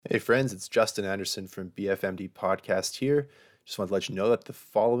Hey friends, it's Justin Anderson from BFMD Podcast here. Just wanted to let you know that the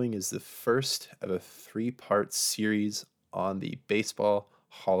following is the first of a three-part series on the Baseball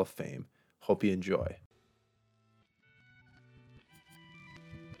Hall of Fame. Hope you enjoy.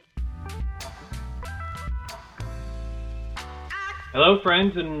 Hello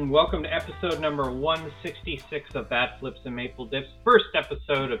friends, and welcome to episode number 166 of Bat Flips and Maple Dips. First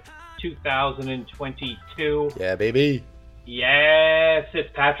episode of 2022. Yeah, baby. Yes, it's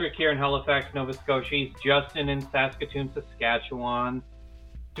Patrick here in Halifax, Nova Scotia. He's Justin in Saskatoon, Saskatchewan.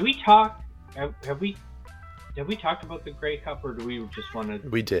 Do we talk? Have we talked about the Grey Cup, or do we just want to?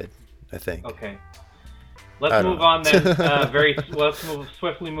 We did, I think. Okay. Let's move on then. Let's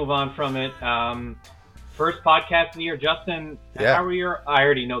swiftly move on from it. First podcast of the year, Justin. Yeah. How are your? I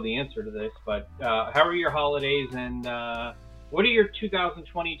already know the answer to this, but how are your holidays, and what are your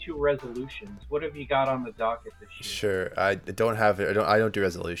 2022 resolutions? What have you got on the docket this year? Sure. I don't do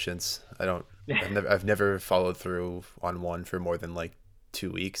resolutions. I've never followed through on one for more than like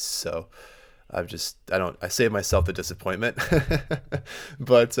 2 weeks. So I save myself the disappointment.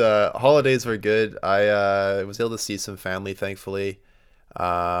 But holidays were good. I was able to see some family, thankfully,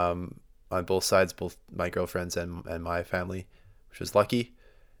 on both sides, both my girlfriend's and my family, which was lucky.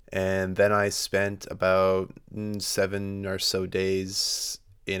 And then I spent about 7 or so days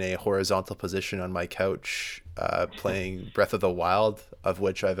in a horizontal position on my couch playing Breath of the Wild, of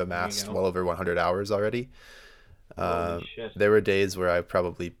which I've amassed well over 100 hours already. There were days where I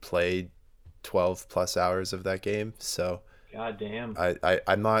probably played 12 plus hours of that game. So God damn.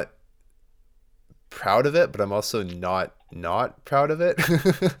 I'm not proud of it, but I'm also not proud of it.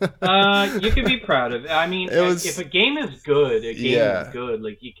 You can be proud of it. I mean, if a game is good, is good.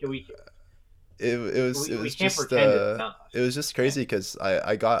 Like we can't just pretend it's not. It was just crazy because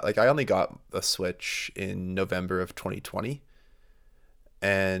I only got a Switch in November of 2020,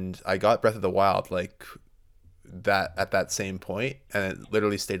 and I got Breath of the Wild like that at that same point, and it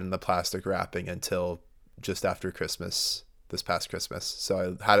literally stayed in the plastic wrapping until just after Christmas, this past Christmas.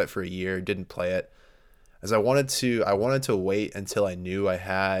 So I had it for a year, didn't play it, as I wanted to wait until I knew I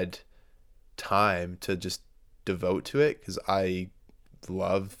had time to just devote to it, because I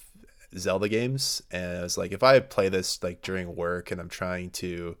love Zelda games, and I was like, if I play this like during work and I'm trying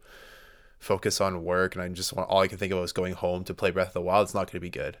to focus on work and all I can think of was going home to play Breath of the Wild, it's not going to be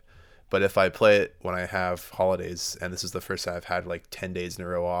good. But if I play it when I have holidays, and this is the first time I've had like 10 days in a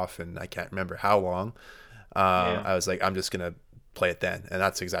row off, and I can't remember how long, I was like, I'm just going to play it then. And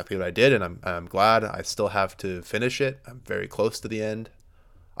that's exactly what I did, and I'm glad. I still have to finish it. I'm very close to the end.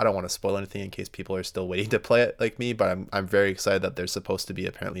 I don't want to spoil anything in case people are still waiting to play it like me, but I'm very excited that there's supposed to be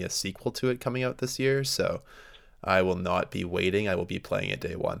apparently a sequel to it coming out this year. So I will not be waiting. I will be playing it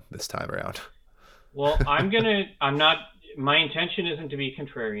day one this time around. Well, my intention isn't to be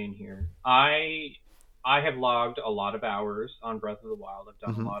contrarian here. I have logged a lot of hours on Breath of the Wild. I've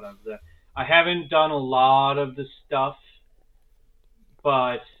done a lot of I haven't done a lot of the stuff,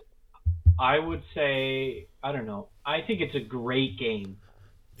 but I would say, I don't know, I think it's a great game.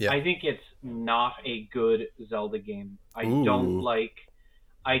 Yeah. I think it's not a good Zelda game. I don't like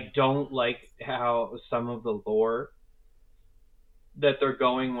how some of the lore that they're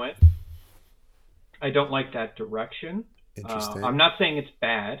going with. I don't like that direction. Interesting. I'm not saying it's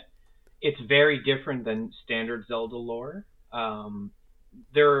bad. It's very different than standard Zelda lore. As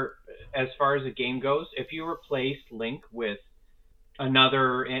far as the game goes, if you replaced Link with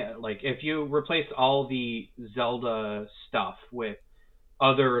another, like if you replaced all the Zelda stuff with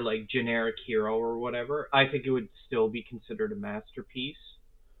other like generic hero or whatever, I think it would still be considered a masterpiece.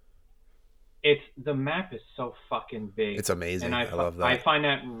 The map is so fucking big. It's amazing. And I love that. I find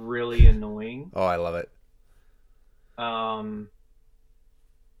that really annoying. Oh, I love it.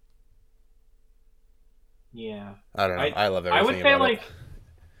 Yeah. I don't know. I love everything about it.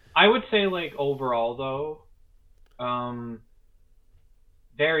 I would say like overall though,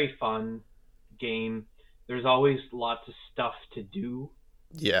 very fun game. There's always lots of stuff to do.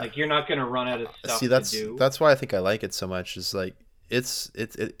 Yeah. Like you're not gonna run out of stuff to do. That's why I think I like it so much. Is like it's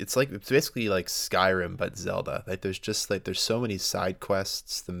basically like Skyrim but Zelda. Like there's so many side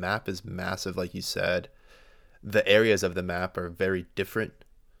quests. The map is massive, like you said. The areas of the map are very different,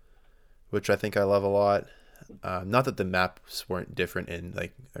 which I think I love a lot. Not that the maps weren't different in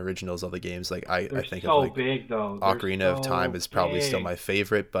like original Zelda games. Like I think so of like big though. Ocarina of Time is probably still my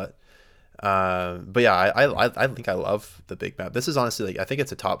favorite, but yeah, I think I love the big map. This is honestly like I think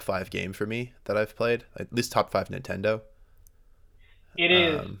it's a top 5 game for me that I've played, at least top 5 Nintendo. It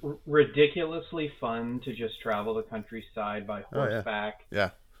is ridiculously fun to just travel the countryside by horseback.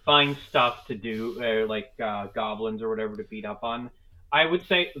 Yeah. Find stuff to do, like goblins or whatever to beat up on. I would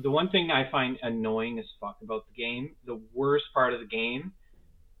say the one thing I find annoying as fuck about the game, the worst part of the game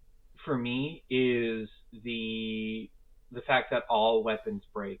for me is the fact that all weapons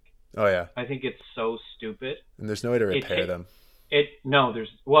break. Oh yeah, I think it's so stupid. and there's no way to It repair them. it no,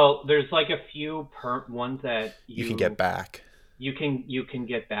 there's like a few ones that You can get back. you can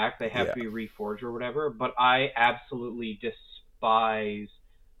get back. They have Yeah. to be reforged or whatever. But I absolutely despise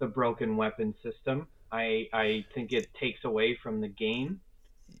the broken weapon system. I think it takes away from the game.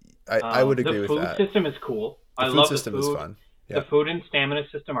 I would agree The with food that. system is cool. The I food love system the food. is fun. The Yeah. food and stamina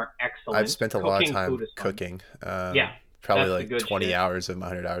system are excellent. I've spent a lot of Cooking time food is fun. cooking. Yeah, Probably that's the like good 20 shit. hours of my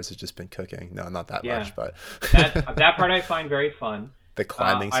 100 hours has just been cooking. No, not that Yeah. much, but That part I find very fun. the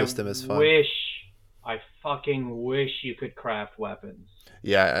climbing system is fun. I fucking wish you could craft weapons.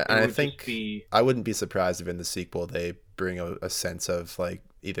 Yeah, and It I would think just be I wouldn't be surprised if in the sequel they bring a sense of like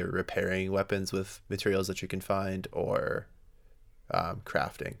either repairing weapons with materials that you can find or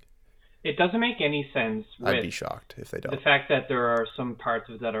crafting. it doesn't make any sense I'd be with shocked if they the don't. fact that there are some parts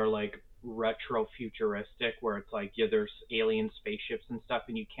of that are like retro futuristic where it's like there's alien spaceships and stuff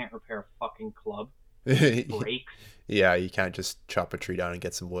and you can't repair a fucking club. It breaks. Yeah, you can't just chop a tree down and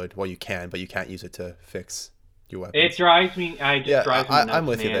get some wood. Well, you can, but you can't use it to fix your weapons. It drives me. Yeah, Drives me nuts, I'm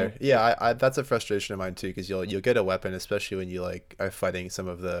with you man. there. Yeah, I that's a frustration of mine too, because you'll get a weapon, especially when you like are fighting some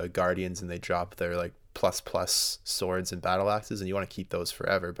of the guardians and they drop their like plus swords and battle axes, and you want to keep those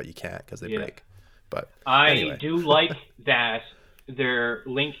forever, but you can't because they Yeah. break. But I anyway. do like that their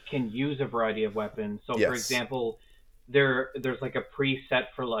Link can use a variety of weapons. So, Yes. for example, there's like a preset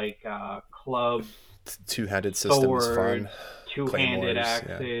for like clubs, Two-handed system is swords, fun. two-handed Claymores,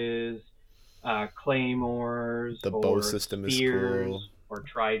 yeah. axes, claymores, The bow or system is spears, cool. or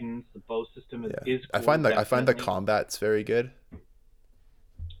tridents. The bow system is, Yeah. is cool. I find the definitely. combat's very good.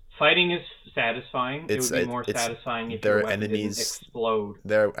 Fighting is satisfying. It would be more It's satisfying if there your are weapon enemies. didn't explode.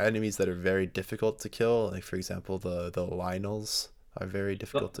 There are enemies that are very difficult to kill. Like for example, the Lynels are very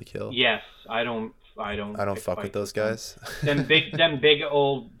difficult to kill. Yes, I don't I don't pick fuck with fights those them. guys. them big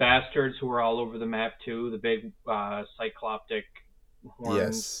old bastards who are all over the map too. The big cycloptic horns.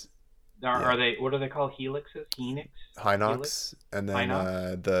 Yes. Are they? What are they called? Helixes? Helix? Hinox, and then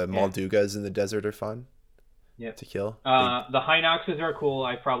Hinox? the Yeah. Moldugas in the desert are fun Yep. to kill. The Hinoxes are cool.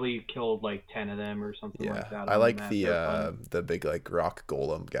 I probably killed like 10 of them or something Yeah, like that. I on like map. the They're fun. the big like rock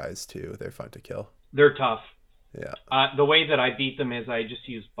golem guys too. They're fun to kill. They're tough. Yeah, The way that I beat them is I just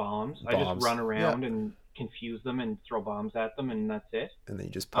use bombs. I just Bombs. run around and confuse them and throw bombs at them, and that's it. and then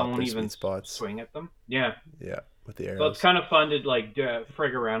you just I pop won't their even sweet spots. swing at them. Yeah. Yeah, with the So arrows. it's kind of fun to like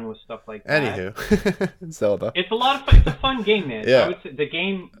frig around with stuff like that. Anywho, Zelda. It's a lot of fun. It's a fun game, man. Yeah. I would say the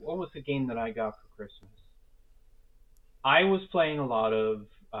game. What was the game that I got for Christmas? I was playing a lot of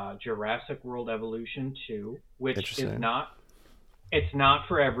Jurassic World Evolution 2, which is Interesting. not. It's not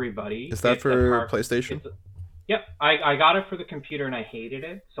for everybody. Is that It's for PlayStation? it's a- Yep, I got it for the computer and I hated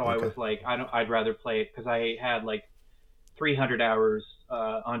it. So I Okay. was like, I'd rather play it because I had like 300 hours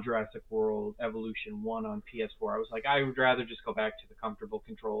on Jurassic World Evolution 1 on PS4. I was like, I would rather just go back to the comfortable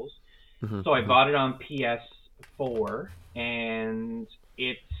controls. Mhm, So I mhm. bought it on PS4, and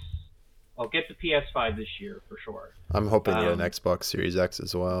I'll get the PS5 this year for sure. I'm hoping to get an Um, Xbox Series X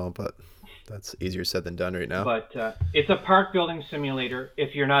as well, but that's easier said than done right now. But it's a park building simulator.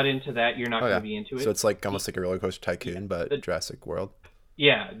 If you're not into that, you're not Oh, going yeah. to be into it. So it's like almost like a roller coaster tycoon, but The- Jurassic World.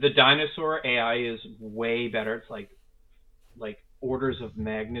 Yeah, the dinosaur AI is way better. It's like orders of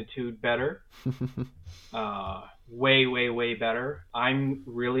magnitude better. Way better. I'm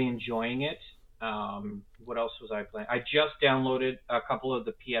really enjoying it. What else was I playing? I just downloaded a couple of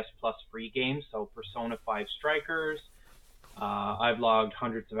the PS Plus free games. So Persona 5 Strikers. I've logged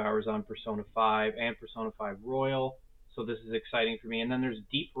hundreds of hours on Persona 5 and Persona 5 Royal. So this is exciting for me. And then there's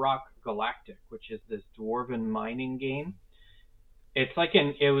Deep Rock Galactic, which is this dwarven mining game. It's like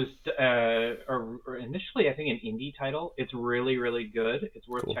it was initially I think an indie title. It's really really good. It's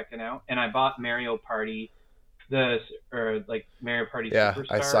worth Cool. checking out. And I bought Mario Party, Mario Party Yeah, Superstars.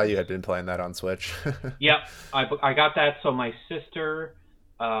 I saw you had been playing that on Switch. Yep, I got that. So my sister,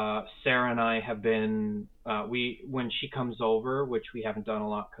 Sarah, and I have been when she comes over, which we haven't done a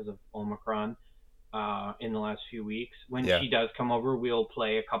lot because of Omicron in the last few weeks. When Yeah. she does come over, we'll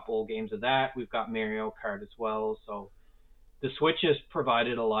play a couple games of that. We've got Mario Kart as well. So the Switch has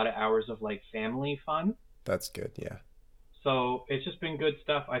provided a lot of hours of like family fun. That's good, yeah. So it's just been good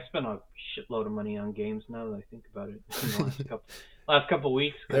stuff. I spent a shitload of money on games now that I think about it in the last couple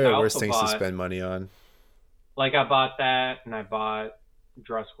weeks. 'Cause There I are worse also things to bought- spend money on. Like I bought that, and I bought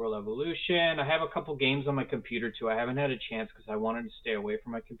Jurassic World Evolution. I have a couple games on my computer too. I haven't had a chance because I wanted to stay away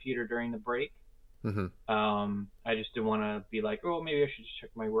from my computer during the break. I just didn't want to be like, oh, maybe I should just check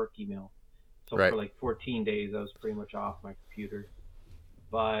my work email. So Right. for like 14 days, I was pretty much off my computer.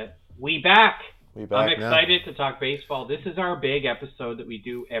 But we back. I'm excited to talk baseball. This is our big episode that we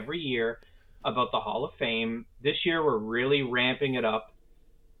do every year about the Hall of Fame. This year we're really ramping it up.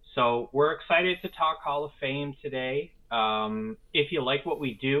 So we're excited to talk Hall of Fame today. If you like what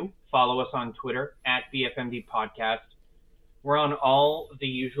we do, follow us on Twitter at BFMD Podcast. We're on all the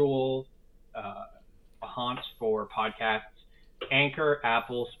usual haunts for podcasts: Anchor,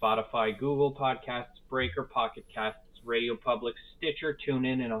 Apple, Spotify, Google Podcasts, Breaker, Pocket Casts, Radio Public, Stitcher,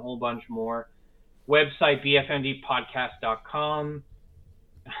 TuneIn, and a whole bunch more. Website, bfmdpodcast.com.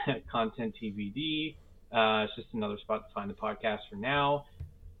 Content TBD. It's just another spot to find the podcast for now.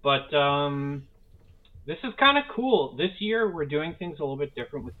 But this is kind of cool. This year, we're doing things a little bit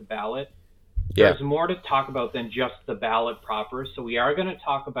different with the ballot. Yeah. There's more to talk about than just the ballot proper. So we are going to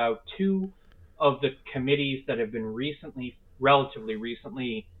talk about two of the committees that have been relatively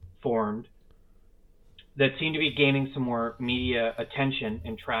recently formed that seem to be gaining some more media attention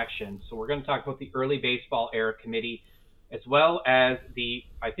and traction. So we're going to talk about the Early Baseball Era Committee, as well as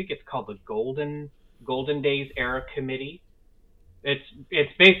I think it's called the Golden Days Era Committee.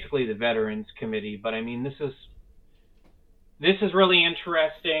 It's basically the Veterans Committee, but I mean, this is really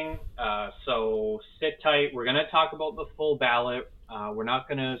interesting. So sit tight. We're going to talk about the full ballot. We're not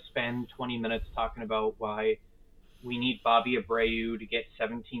going to spend 20 minutes talking about why we need Bobby Abreu to get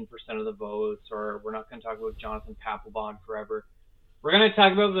 17% of the votes, or we're not going to talk about Jonathan Papelbon forever. We're going to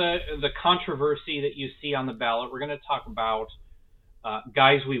talk about the controversy that you see on the ballot. We're going to talk about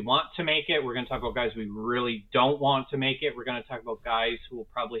guys we want to make it. We're going to talk about guys we really don't want to make it. We're going to talk about guys who will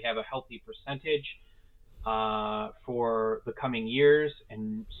probably have a healthy percentage for the coming years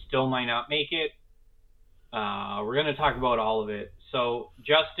and still might not make it. We're going to talk about all of it. So,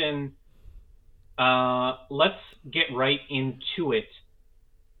 Justin, let's get right into it.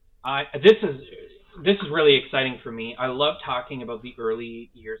 This is really exciting for me. I love talking about the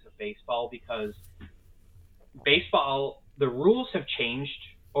early years of baseball because baseball, the rules have changed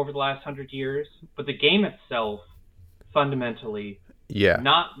over the last 100 years, but the game itself, fundamentally,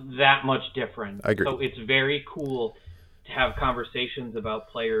 not that much different. I agree. So it's very cool to have conversations about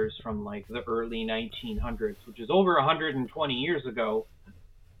players from like the early 1900s, which is over 120 years ago,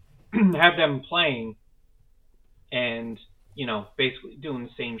 have them playing and, you know, basically doing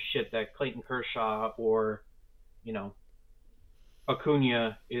the same shit that Clayton Kershaw or, you know,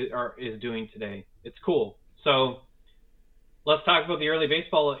 Acuna is doing today. It's cool. So let's talk about the Early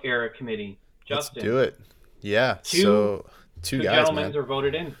Baseball Era Committee. Justin. Let's do it. Yeah. Two guys, gentlemen are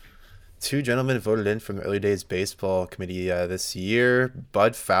voted in. Two gentlemen voted in from the Early Days Baseball Committee this year,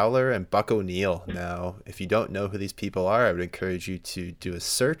 Bud Fowler and Buck O'Neil. Now, if you don't know who these people are, I would encourage you to do a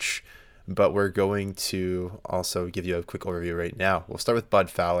search, but we're going to also give you a quick overview right now. We'll start with Bud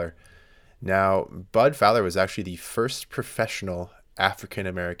Fowler. Now, Bud Fowler was actually the first professional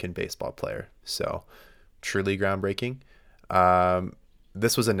African-American baseball player, so truly groundbreaking.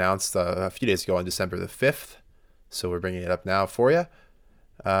 This was announced a few days ago on December the 5th, so we're bringing it up now for you.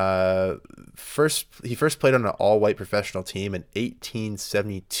 He first played on an all-white professional team in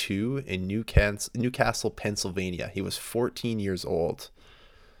 1872 in Newcastle, Pennsylvania. He was 14 years old.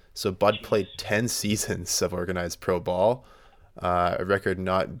 So Bud played 10 seasons of organized pro ball, a record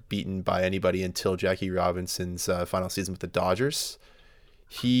not beaten by anybody until Jackie Robinson's final season with the Dodgers.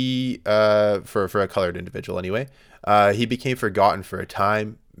 He, for a colored individual anyway, he became forgotten for a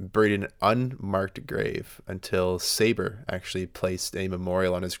time, buried in an unmarked grave until SABR actually placed a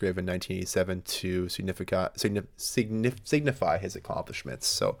memorial on his grave in 1987 to signify his accomplishments.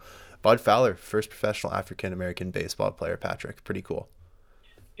 So Bud Fowler, first professional African-American baseball player, Patrick. Pretty cool.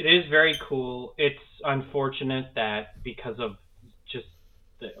 It is very cool. It's unfortunate that because of just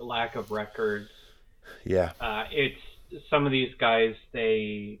the lack of records, it's some of these guys,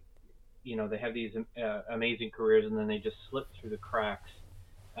 they have these amazing careers and then they just slip through the cracks.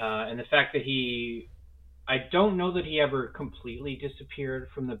 And the fact that I don't know that he ever completely disappeared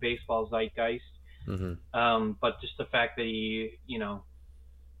from the baseball zeitgeist, but just the fact that he,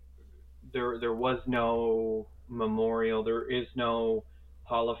 there was no memorial, there is no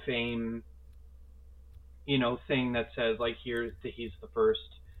Hall of Fame, thing that says like he's the first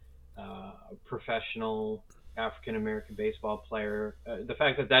professional African American baseball player. The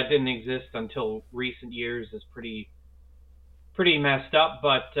fact that didn't exist until recent years is pretty messed up,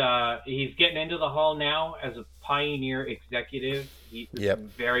 but he's getting into the Hall now as a pioneer executive. He's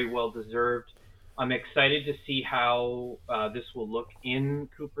very well deserved. I'm excited to see how this will look in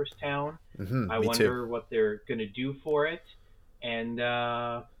Cooperstown. I wonder what they're going to do for it. And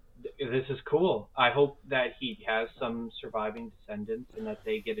this is cool. I hope that he has some surviving descendants and that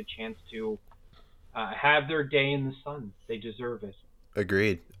they get a chance to have their day in the sun. They deserve it.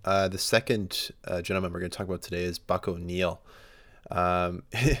 Agreed. The second gentleman we're going to talk about today is Buck O'Neil.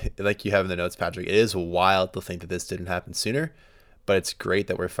 Like you have in the notes, Patrick, it is wild to think that this didn't happen sooner, but it's great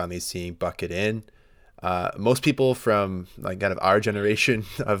that we're finally seeing Buck get in. Most people from like kind of our generation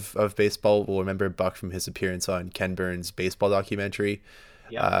of baseball will remember Buck from his appearance on Ken Burns' baseball documentary.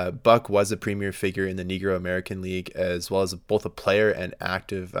 Yeah. Buck was a premier figure in the Negro American League, as well as both a player and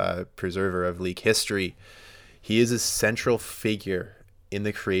active preserver of league history. He is a central figure in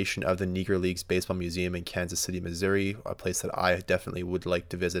the creation of the Negro Leagues Baseball Museum in Kansas City, Missouri, a place that I definitely would like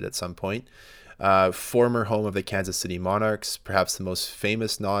to visit at some point. Former home of the Kansas City Monarchs, perhaps the most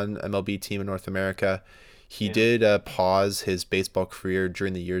famous non-MLB team in North America. He did pause his baseball career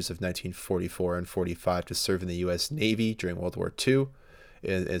during the years of 1944 and 45 to serve in the U.S. Navy during World War II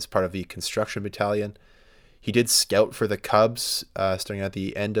as part of the construction battalion. He did scout for the Cubs starting at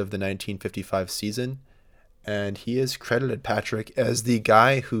the end of the 1955 season. And he is credited, Patrick, as the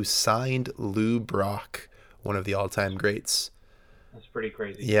guy who signed Lou Brock, one of the all-time greats. That's pretty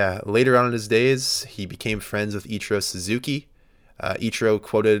crazy. Yeah. Later on in his days, he became friends with Ichiro Suzuki. Ichiro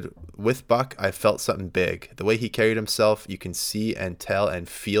quoted, "With Buck, I felt something big. The way he carried himself, you can see and tell and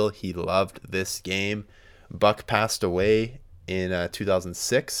feel he loved this game." Buck passed away in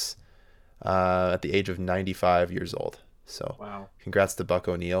 2006 at the age of 95 years old. So wow. Congrats to Buck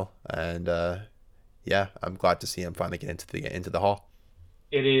O'Neil. And yeah, I'm glad to see him finally get into the hall.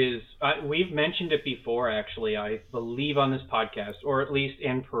 It is. We've mentioned it before, actually. I believe on this podcast, or at least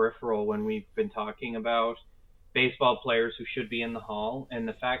in peripheral, when we've been talking about baseball players who should be in the hall, and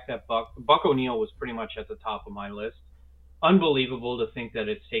the fact that Buck O'Neil was pretty much at the top of my list. Unbelievable to think that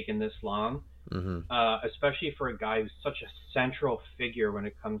it's taken this long, especially for a guy who's such a central figure when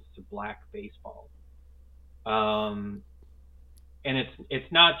it comes to black baseball. And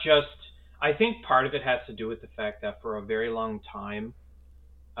it's not just. I think part of it has to do with the fact that for a very long time,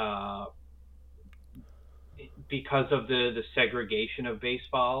 because of the segregation of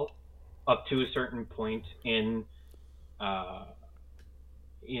baseball up to a certain point in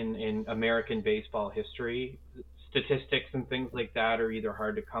American baseball history, statistics and things like that are either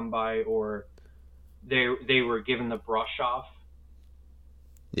hard to come by or they were given the brush off.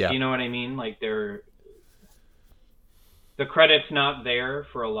 Yeah. Do you know what I mean? Like the credit's not there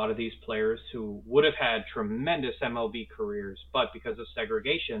for a lot of these players who would have had tremendous MLB careers, but because of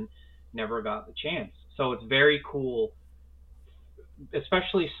segregation, never got the chance. So it's very cool,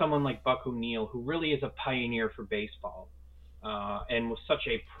 especially someone like Buck O'Neil, who really is a pioneer for baseball, and was such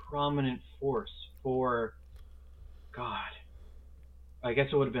a prominent force for, God, I guess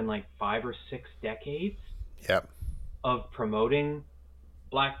it would have been like 5 or 6 decades of promoting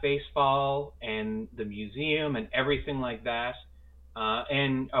black baseball and the museum and everything like that.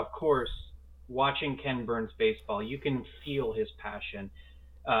 And of course, watching Ken Burns baseball, you can feel his passion.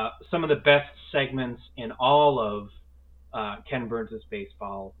 Some of the best segments in all of Ken Burns'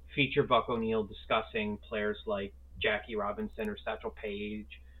 baseball feature Buck O'Neil discussing players like Jackie Robinson or Satchel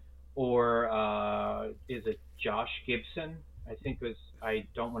Paige, or is it Josh Gibson? I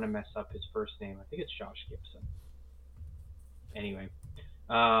don't want to mess up his first name. I think it's Josh Gibson. Anyway.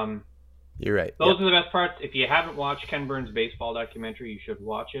 You're right. Those are the best parts. If you haven't watched Ken Burns' baseball documentary, you should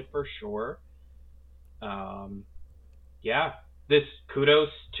watch it for sure. Yeah, this kudos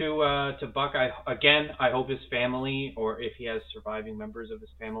to Buck. I hope his family, or if he has surviving members of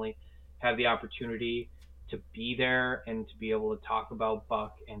his family, have the opportunity to be there and to be able to talk about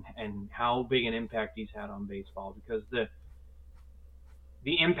Buck and how big an impact he's had on baseball, because the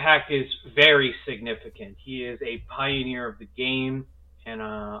impact is very significant. He is a pioneer of the game. And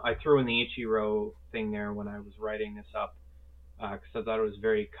I threw in the Ichiro thing there when I was writing this up, because I thought it was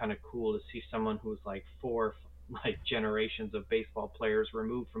very kind of cool to see someone who was like 4 generations of baseball players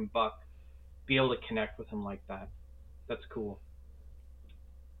removed from Buck be able to connect with him like that. That's cool.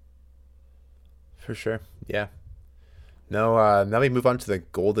 For sure, yeah. Now we move on to the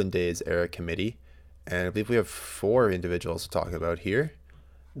Golden Days era committee, and I believe we have 4 individuals to talk about here.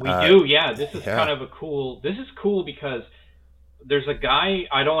 We do, yeah. This is kind of cool because there's a guy,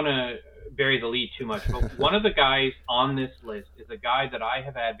 I don't want to bury the lead too much, but one of the guys on this list is a guy that I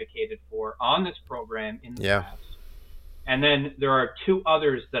have advocated for on this program in the past. And then there are 2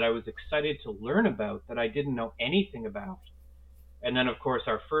 others that I was excited to learn about that I didn't know anything about. And then, of course,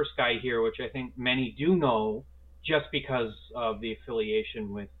 our first guy here, which I think many do know just because of the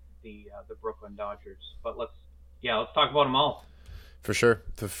affiliation with the Brooklyn Dodgers. But let's talk about them all. For sure.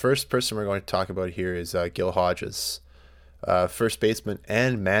 The first person we're going to talk about here is Gil Hodges. first baseman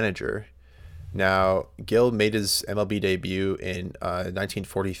and manager. Now, Gil made his MLB debut in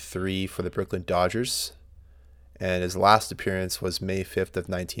 1943 for the Brooklyn Dodgers, and his last appearance was May 5th of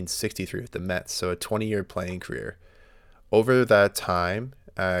 1963 with the Mets, so a 20-year playing career. Over that time,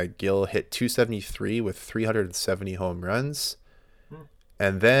 Gil hit .273 with 370 home runs,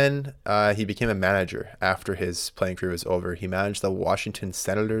 and then he became a manager after his playing career was over. He managed the Washington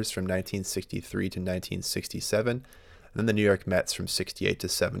Senators from 1963 to 1967, and then the New York Mets from 68 to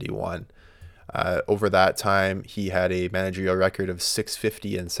 71. Over that time, he had a managerial record of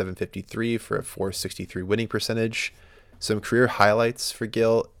 .650 and .753 for a .463 winning percentage. Some career highlights for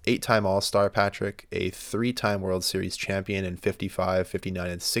Gil: 8-time All-Star Patrick, a 3-time World Series champion in 55, 59,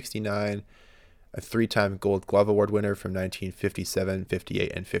 and 69, a 3-time Gold Glove Award winner from 1957,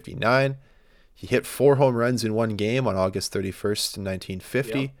 58, and 59. He hit 4 home runs in one game on August 31st,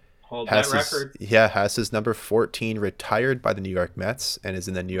 1950. Yep. Hold that record. Has his number 14 retired by the New York Mets and is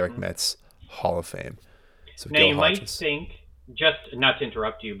in the New York Mets Hall of Fame. So now, you might think, just not to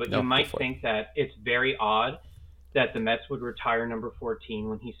interrupt you, but you might think that it's very odd that the Mets would retire number 14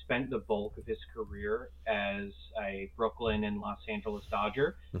 when he spent the bulk of his career as a Brooklyn and Los Angeles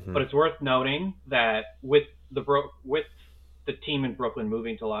Dodger. Mm-hmm. But it's worth noting that with the team in Brooklyn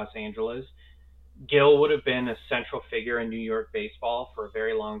moving to Los Angeles, Gil would have been a central figure in New York baseball for a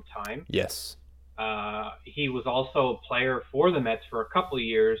very long time. Yes. He was also a player for the Mets for a couple of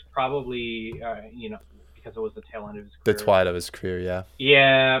years, probably, because it was the tail end of his career. The twilight of his career, yeah.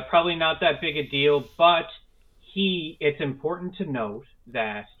 Yeah, probably not that big a deal, but it's important to note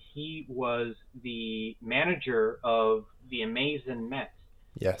that he was the manager of the amazing Mets.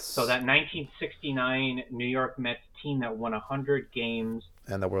 Yes. So that 1969 New York Mets team that won 100 games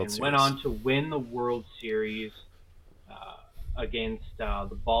and the World Series went on to win the World Series against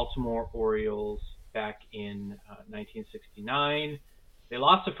the Baltimore Orioles back in 1969. They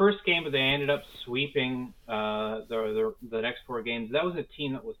lost the first game, but they ended up sweeping the next 4 games. That was a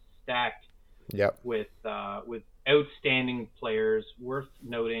team that was stacked. Yep. With outstanding players. Worth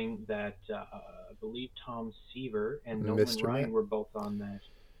noting that I believe Tom Seaver and Nolan Ryan were both on that.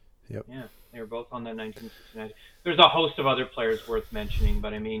 Yep. Yeah, they were both on that 1969. There's a host of other players worth mentioning,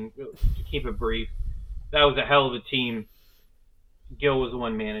 but I mean, to keep it brief, that was a hell of a team. Gil was the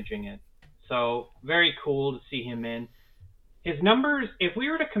one managing it. So very cool to see him in. His numbers, if we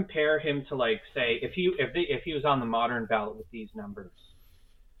were to compare him to, like, say, if he was on the modern ballot with these numbers,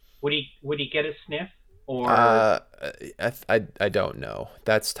 would he get a sniff? Or I don't know.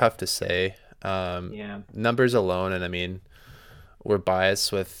 That's tough to say. Numbers alone, and I mean, we're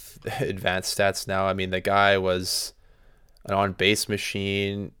biased with advanced stats now. I mean, the guy was an on-base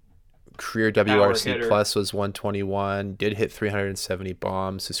machine. Career WRC plus was 121. Did hit 370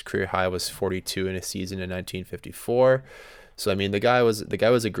 bombs. His career high was 42 in a season in 1954. So I mean, the guy was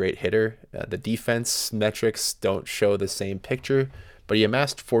a great hitter. The defense metrics don't show the same picture, but he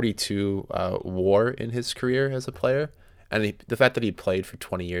amassed 42 WAR in his career as a player, and the fact that he played for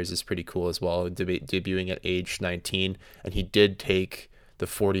 20 years is pretty cool as well. Debuting at age 19, and he did take the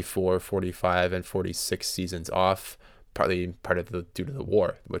 44, 45, and 46 seasons off. Partly due to the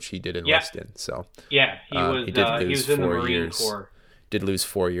war, which he did enlist in. So he was in the Marine Corps. Did lose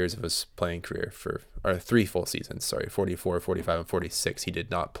 4 years of his playing career or 3 full seasons. Sorry, 44, 45, and 46. He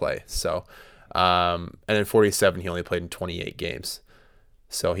did not play. So, and in 47, he only played in 28 games.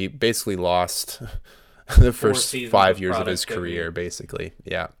 So he basically lost the first 5 years of his career, basically.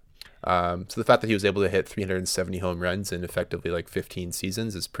 Yeah. So the fact that he was able to hit 370 home runs in effectively like 15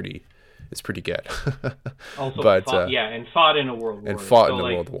 seasons is pretty good. Also, and fought in a world war. And fought in a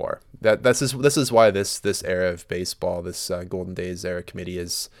world war. This is why this era of baseball, this Golden Days era committee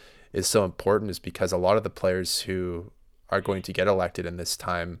is so important, is because a lot of the players who are going to get elected in this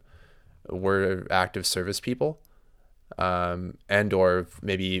time were active service people, and or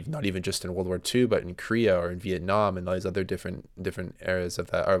maybe not even just in World War II, but in Korea or in Vietnam and all these other different eras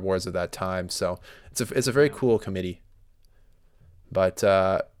of that, or wars of that time. So it's a very cool committee. But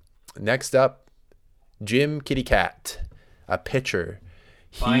next up, Jim Kitty Cat, a pitcher.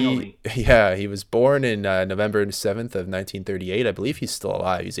 Finally. He was born in November 7th of 1938. I believe he's still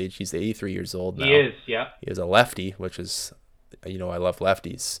alive. He's 83 years old now. He is, yeah. He is a lefty, which is, I love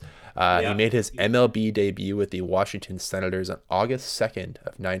lefties. He made his MLB debut with the Washington Senators on August 2nd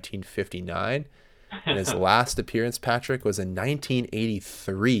of 1959. And his last appearance, Patrick, was in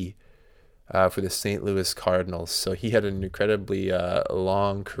 1983. For the St. Louis Cardinals. So he had an incredibly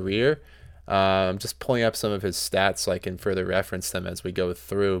long career. Just pulling up some of his stats so I can further reference them as we go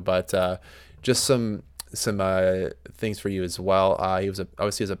through. But just some some things for you as well. He was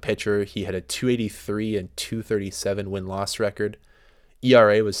obviously as a pitcher, he had a 283 and 237 win-loss record.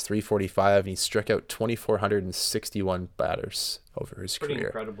 ERA was 3.45, and he struck out 2,461 batters over his Pretty career.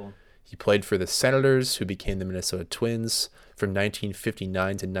 Incredible. He played for the Senators, who became the Minnesota Twins from 1959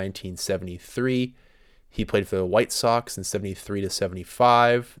 to 1973. He played for the White Sox in 73 to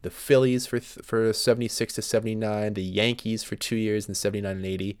 75, the Phillies for 76 to 79, the Yankees for 2 years in 79 and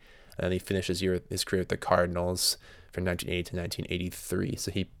 80, and then he finished his career with the Cardinals from 1980 to 1983.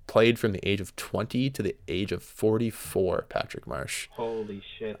 So he played from the age of 20 to the age of 44, Patrick Marsh. Holy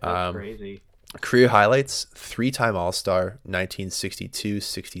shit, that's crazy. Career highlights: 3-time All-Star, 1962,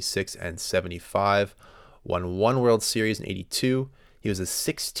 66, and 75. Won 1 World Series in 82. He was a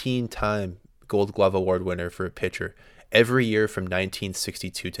 16-time Gold Glove Award winner for a pitcher. Every year from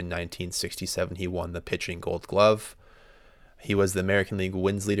 1962 to 1967, he won the pitching Gold Glove. He was the American League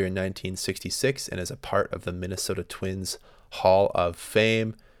wins leader in 1966 and is a part of the Minnesota Twins Hall of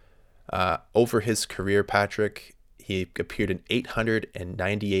Fame. Over his career, Patrick, he appeared in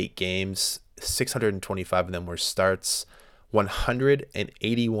 898 games. 625 of them were starts.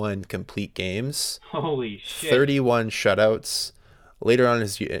 181 complete games. Holy shit. 31 shutouts. Later on in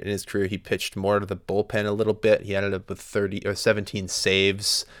his career, he pitched more to the bullpen a little bit. He ended up with 17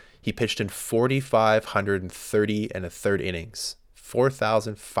 saves. He pitched in 4,530 and a third innings.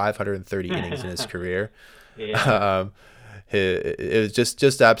 4,530 innings in his career. Yeah. It was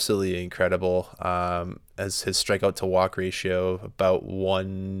just absolutely incredible. As his strikeout to walk ratio about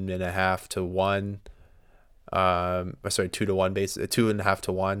 1.5 to 1. 2 to 1 base, 2.5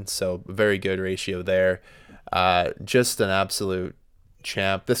 to 1. So very good ratio there. Just an absolute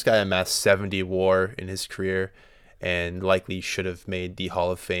champ. This guy amassed 70 WAR in his career, and likely should have made the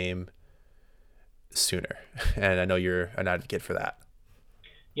Hall of Fame sooner. And I know you're an advocate for that.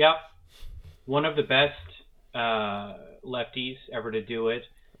 Yep. One of the best lefties ever to do it.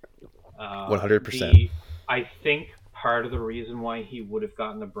 100%. I think part of the reason why he would have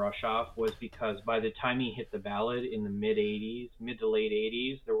gotten the brush off was because by the time he hit the ballot in the mid to late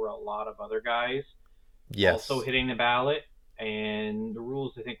 80s, there were a lot of other guys also hitting the ballot, and the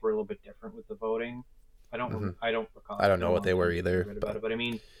rules I think were a little bit different with the voting. I don't recall. I don't know what they were either. But I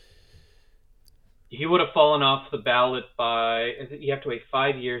mean, he would have fallen off the ballot by, you have to wait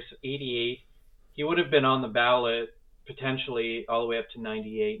 5 years, 88. He would have been on the ballot potentially all the way up to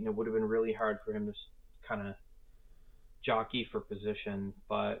 98, and it would have been really hard for him to kind of jockey for position.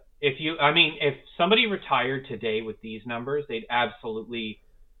 But if somebody retired today with these numbers, they'd absolutely,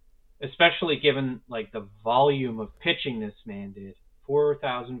 especially given like the volume of pitching this man did,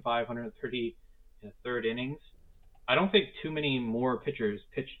 4,530 in a third innings. I don't think too many more pitchers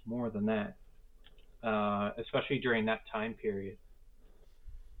pitched more than that, especially during that time period.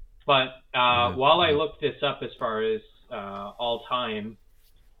 But while I looked this up as far as all-time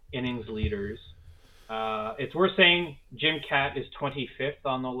innings leaders, it's worth saying Jim Kaat is 25th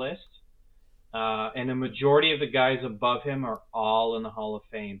on the list, and the majority of the guys above him are all in the Hall of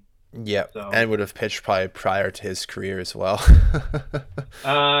Fame. Yeah, so, and would have pitched probably prior to his career as well.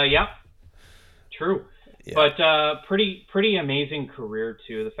 Yeah, true. Yeah. But pretty amazing career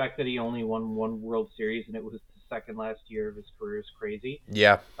too. The fact that he only won 1 World Series and it was the second last year of his career is crazy.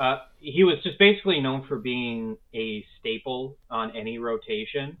 Yeah. He was just basically known for being a staple on any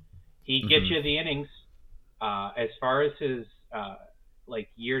rotation. He'd get you the innings. As far as his like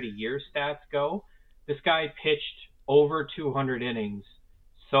year-to-year stats go, this guy pitched over 200 innings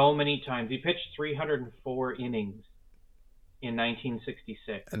so many times. He pitched 304 innings in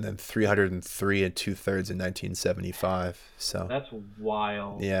 1966. And then 303 and 2/3 in 1975. So that's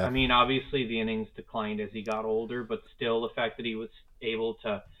wild. Yeah. I mean, obviously the innings declined as he got older, but still the fact that he was able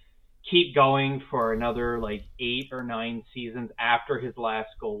to keep going for another like 8 or 9 seasons after his last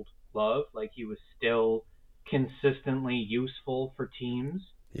Gold Glove, like he was still consistently useful for teams.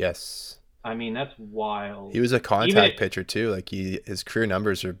 Yes. I mean, that's wild. He was a contact pitcher too. Like his career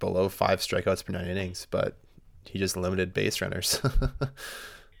numbers are below 5 strikeouts per 9 innings, but he just limited base runners.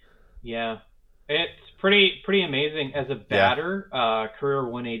 Yeah, it's pretty amazing as a batter. Yeah. Career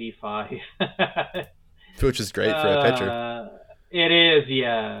 185, which is great for a pitcher. It is,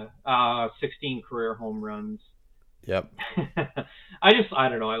 yeah. 16 career home runs. Yep. I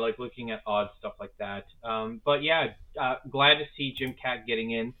don't know. I like looking at odd stuff like that. But yeah, glad to see Jim Kaat getting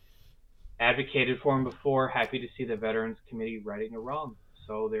in. Advocated for him before. Happy to see the Veterans Committee righting a wrong.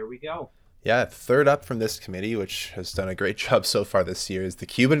 So there we go. Yeah, third up from this committee, which has done a great job so far this year, is the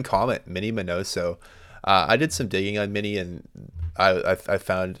Cuban Comet, Minnie Minoso. I did some digging on Minnie, and I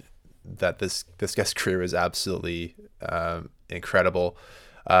found that this guy's career is absolutely incredible.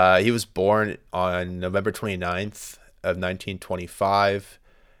 He was born on November 29th of 1925.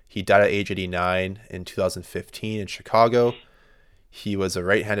 He died at age 89 in 2015 in Chicago. He was a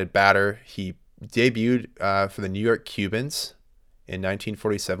right-handed batter. He debuted for the New York Cubans in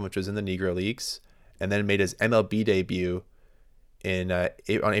 1947, which was in the Negro Leagues, and then made his MLB debut on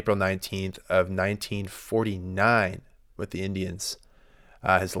April 19th of 1949 with the Indians.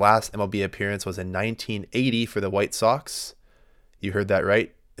 His last MLB appearance was in 1980 for the White Sox. You heard that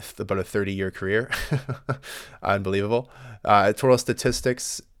right. About a 30-year career. Unbelievable. Total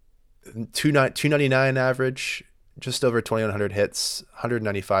statistics, 299 average, just over 2,100 hits,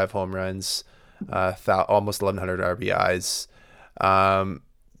 195 home runs, almost 1,100 RBIs.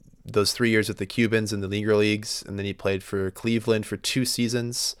 Those 3 years with the Cubans in the Negro Leagues, and then he played for Cleveland for 2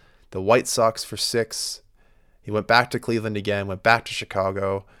 seasons, the White Sox for 6. He went back to Cleveland again, went back to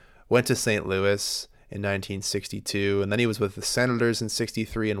Chicago, went to St. Louis in 1962, and then he was with the Senators in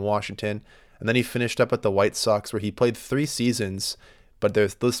 63 in Washington, and then he finished up at the White Sox, where he played 3 seasons, but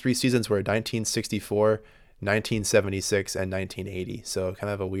those 3 seasons were 1964, 1976, and 1980, so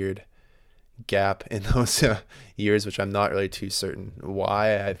kind of a weird gap in those years, which I'm not really too certain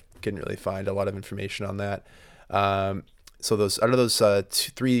why. I couldn't really find a lot of information on that. So out of those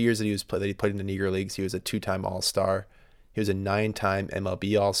 3 years that he played in the Negro Leagues, he was a 2-time All-Star. He was a 9-time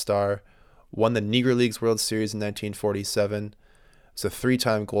MLB All-Star. Won the Negro Leagues World Series in 1947. Was a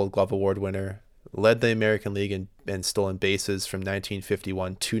 3-time Gold Glove Award winner. Led the American League in stolen bases from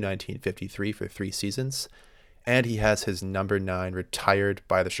 1951 to 1953 for 3 seasons. And he has his number 9 retired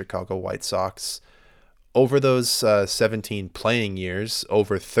by the Chicago White Sox. Over those 17 playing years,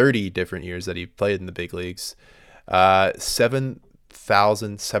 over 30 different years that he played in the big leagues,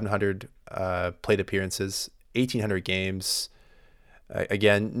 7,700 plate appearances, 1,800 games.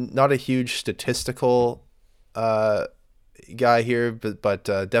 Again, not a huge statistical guy here, but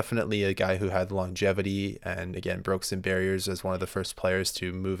definitely a guy who had longevity and, again, broke some barriers as one of the first players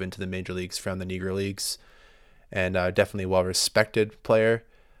to move into the major leagues from the Negro Leagues. And definitely a well-respected player.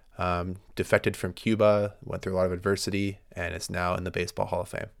 Defected from Cuba, went through a lot of adversity, and is now in the Baseball Hall of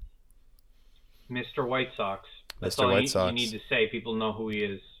Fame. Mr. White Sox. That's Mr. all White Sox. You need to say. People know who he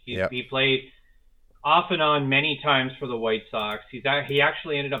is. Yep. He played off and on many times for the White Sox. He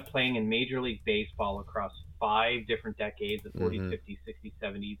actually ended up playing in Major League Baseball across 5 different decades, the 40s, 50s, 60s,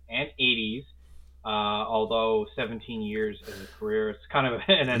 70s, and 80s. Although 17 years as a career, it's kind of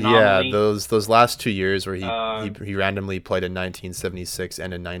an anomaly. Yeah, those last 2 years where he randomly played in 1976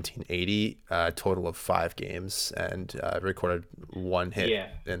 and in 1980, a total of 5 games, and recorded 1 hit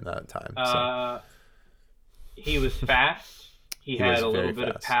in that time. He was fast. He had a little bit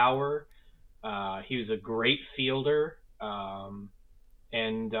fast. of power. He was a great fielder, and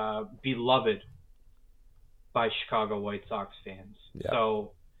beloved by Chicago White Sox fans. Yeah.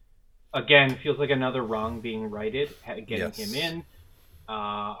 So, again, feels like another wrong being righted, getting him in.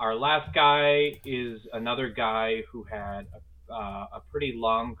 Our last guy is another guy who had a pretty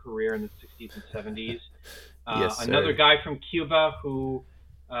long career in the 60s and 70s. Another guy from Cuba who,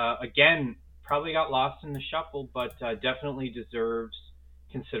 again, probably got lost in the shuffle, but definitely deserves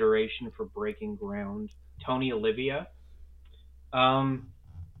consideration for breaking ground. Tony Olivia.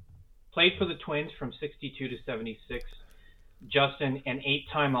 Played for the Twins from 62 to 76. Justin, an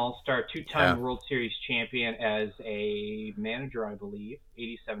 8-time All-Star, 2-time World Series champion as a manager, I believe,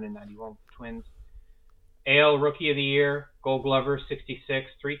 87 and 91 Twins. AL Rookie of the Year, Gold Glover, 66,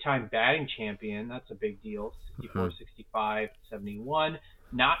 3-time batting champion. That's a big deal, 64, 65, 71.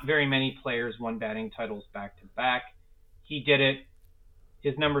 Not very many players won batting titles back-to-back. He did it.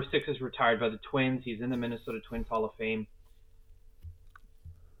 His number 6 is retired by the Twins. He's in the Minnesota Twins Hall of Fame.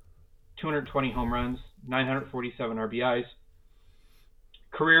 220 home runs, 947 RBIs.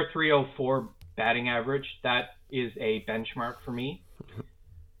 Career 304 batting average. That is a benchmark for me.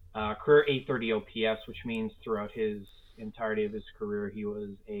 Career 830 OPS, which means throughout his entirety of his career, he was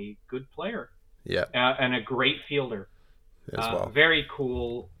a good player. Yeah. And a great fielder. As well. Very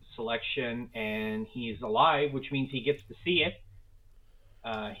cool selection, and he's alive, which means he gets to see it.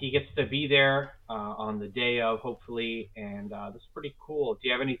 He gets to be there on the day of, hopefully, and that's pretty cool. Do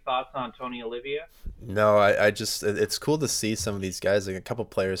you have any thoughts on Tony Olivia? No, I just, it's cool to see some of these guys, like a couple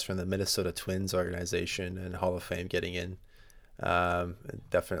players from the Minnesota Twins organization and Hall of Fame getting in.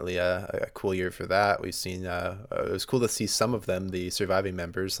 Definitely a cool year for that. We've seen, it was cool to see some of them, the surviving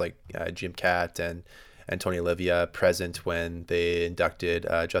members like Jim Kaat and Tony Olivia, present when they inducted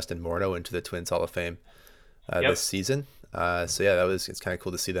Justin Morneau into the Twins Hall of Fame this season. So yeah, it's kind of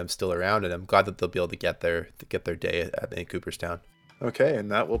cool to see them still around, and I'm glad that they'll be able to get their day in Cooperstown. Okay,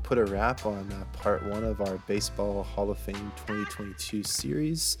 and that will put a wrap on part 1 of our Baseball Hall of Fame 2022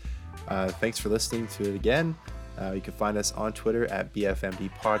 series. Thanks for listening to it again. You can find us on Twitter at BFMD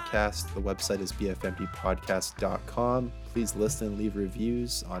Podcast. The website is bfmdpodcast.com. Please listen and leave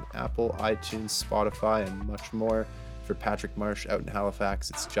reviews on Apple, iTunes, Spotify, and much more. For Patrick Marsh out in Halifax,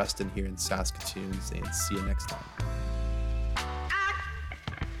 it's Justin here in Saskatoon, saying see you next time.